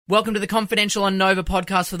Welcome to the Confidential on Nova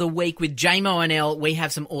podcast for the week with J-Mo and Elle. We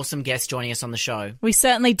have some awesome guests joining us on the show. We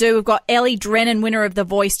certainly do. We've got Ellie Drennan, winner of The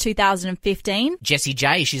Voice 2015. Jessie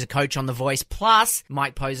J, she's a coach on The Voice. Plus,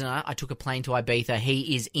 Mike Posner, I took a plane to Ibiza.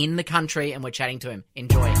 He is in the country and we're chatting to him.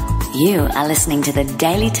 Enjoy. You are listening to the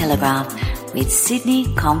Daily Telegraph with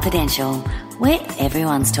Sydney Confidential, where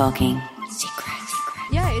everyone's talking. Secrets.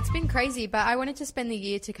 Yeah, it's been crazy, but I wanted to spend the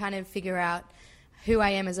year to kind of figure out who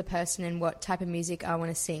I am as a person and what type of music I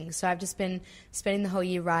want to sing. So I've just been spending the whole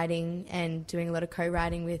year writing and doing a lot of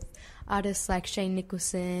co-writing with artists like Shane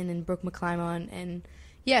Nicholson and Brooke McClymont. And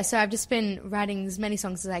yeah, so I've just been writing as many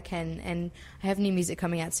songs as I can, and I have new music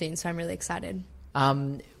coming out soon, so I'm really excited.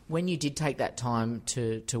 When you did take that time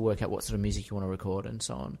to work out what sort of music you want to record and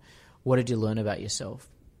so on, what did you learn about yourself?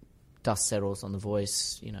 Dust Settles on The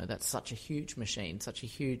Voice, you know, that's such a huge machine, such a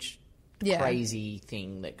huge, crazy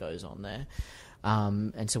thing that goes on there.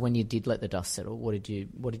 And so when you did let the dust settle, what did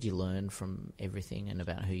you learn from everything and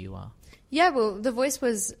about who you are? Yeah, well, The Voice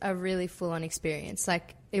was a really full-on experience.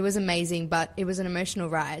 Like, it was amazing, but it was an emotional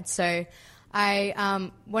ride. So I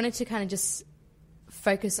wanted to kind of just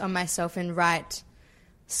focus on myself and write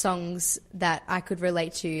songs that I could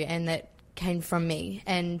relate to and that came from me.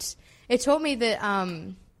 And it taught me that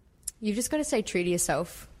you've just got to stay true to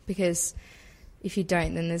yourself, because if you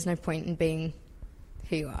don't, then there's no point in being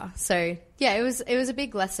who you are. So yeah, it was a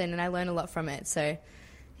big lesson, and I learned a lot from it. So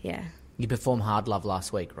yeah. You performed Hard Love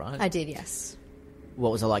last week, right? I did, yes.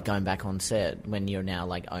 What was it like going back on set when you're now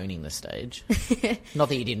like owning the stage? Not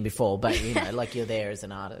that you didn't before, but you know, like you're there as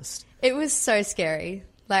an artist. It was so scary.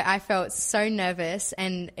 Like, I felt so nervous,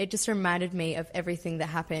 and it just reminded me of everything that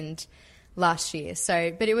happened last year.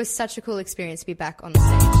 So, but it was such a cool experience to be back on the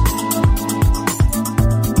stage.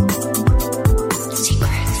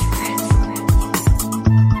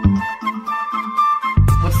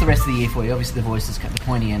 What's the rest of the year for you? Obviously, The Voice is the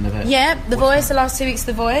pointy end of it. Yeah, The Voice, the last 2 weeks of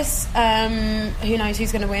The Voice. Who knows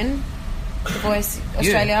who's going to win? The Voice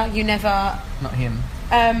Australia. You never... Not him.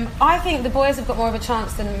 I think the boys have got more of a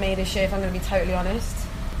chance than me this year, if I'm going to be totally honest.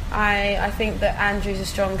 I think that Andrew's a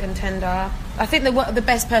strong contender. I think the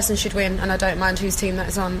best person should win, and I don't mind whose team that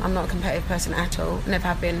is on. I'm not a competitive person at all. Never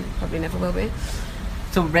have been, probably never will be.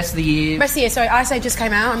 So rest of the year... Rest of the year, sorry, Ice Age just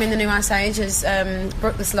came out. I'm in the new Ice Age as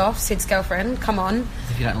Brooke the Sloth, Sid's girlfriend. Come on.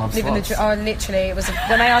 If you don't love sloths. Literally, it was...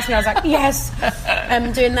 when they asked me, I was like, yes!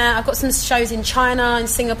 I'm doing that. I've got some shows in China, in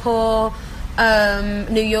Singapore,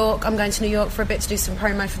 New York. I'm going to New York for a bit to do some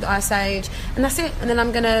promo for the Ice Age. And that's it. And then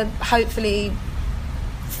I'm going to hopefully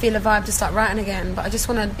feel a vibe to start writing again. But I just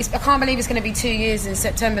want to... I can't believe it's going to be 2 years in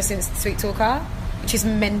September since Sweet Talker, which is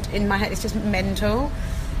in my head, it's just mental.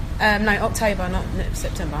 No, October, not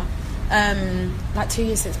September. Like 2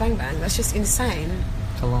 years since Bang Bang. That's just insane.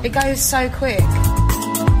 It goes so quick.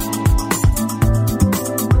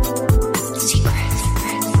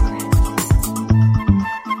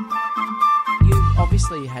 You've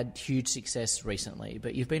obviously had huge success recently,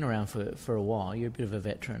 but you've been around for a while. You're a bit of a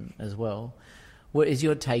veteran as well. What is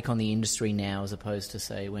your take on the industry now as opposed to,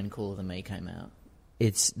 say, when Cooler Than Me came out?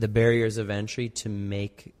 It's the barriers of entry to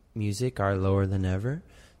make music are lower than ever.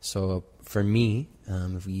 So for me,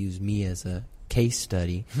 if we use me as a case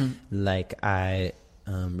study, like I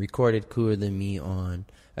recorded Cooler Than Me on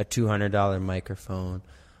a $200 microphone,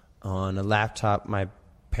 on a laptop my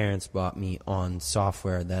parents bought me, on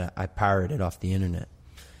software that I pirated off the internet.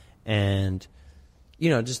 And, you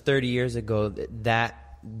know, just 30 years ago,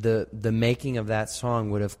 the making of that song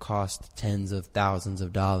would have cost tens of thousands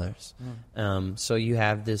of dollars. So you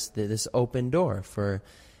have this open door for...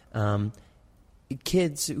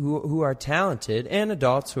 kids who are talented and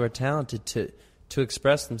adults who are talented to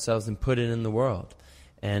express themselves and put it in the world.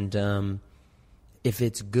 And if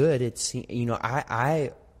it's good, it's, you know,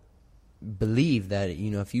 I believe that,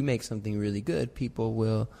 you know, if you make something really good, it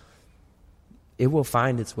will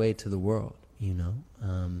find its way to the world, you know.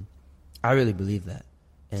 I really believe that.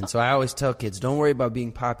 And so I always tell kids, don't worry about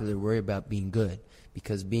being popular, worry about being good.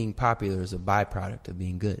 Because being popular is a byproduct of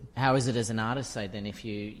being good. How is it as an artist, say, then, if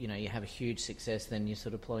you have a huge success, then you're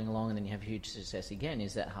sort of plodding along, and then you have huge success again?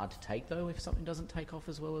 Is that hard to take, though, if something doesn't take off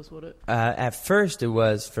as well as what it... At first, it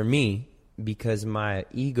was for me, because my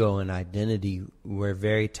ego and identity were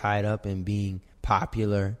very tied up in being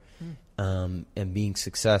popular and being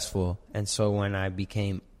successful. And so when I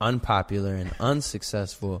became unpopular and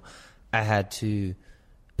unsuccessful, I had to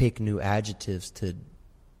pick new adjectives to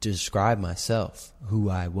describe myself, who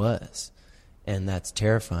I was. And that's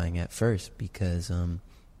terrifying at first, because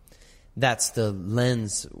that's the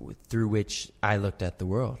lens through which I looked at the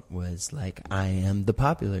world, was like, I am the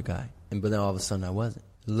popular guy. But then all of a sudden I wasn't.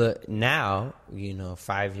 look now,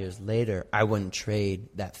 5 years later, I wouldn't trade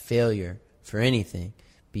that failure for anything,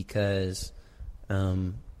 because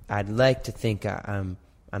I'd like to think I'm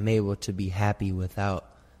able to be happy without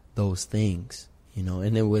those things,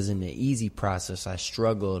 and it wasn't an easy process. I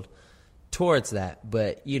struggled towards that,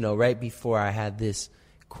 but right before I had this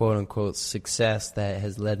quote unquote success that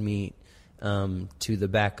has led me to the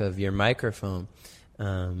back of your microphone,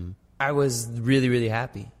 I was really, really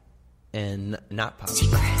happy and not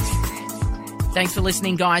positive. Thanks for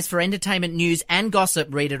listening, guys. For entertainment news and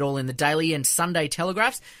gossip, read it all in the Daily and Sunday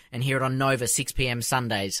Telegraphs and hear it on Nova 6 p.m.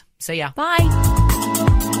 Sundays. See ya. Bye.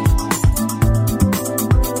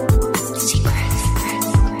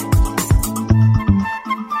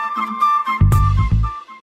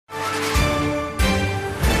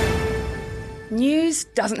 News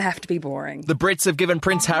doesn't have to be boring. The Brits have given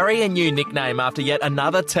Prince Harry a new nickname after yet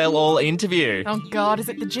another tell-all interview. Oh God, is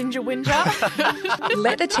it the Ginger Whinger?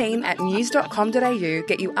 Let the team at news.com.au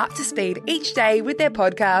get you up to speed each day with their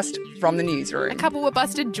podcast, From the Newsroom. A couple were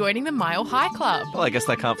busted joining the Mile High Club. Well, I guess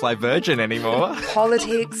they can't fly Virgin anymore.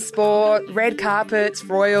 Politics, sport, red carpets,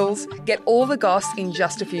 royals. Get all the goss in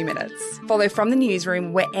just a few minutes. Follow From the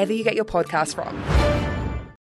Newsroom wherever you get your podcasts from.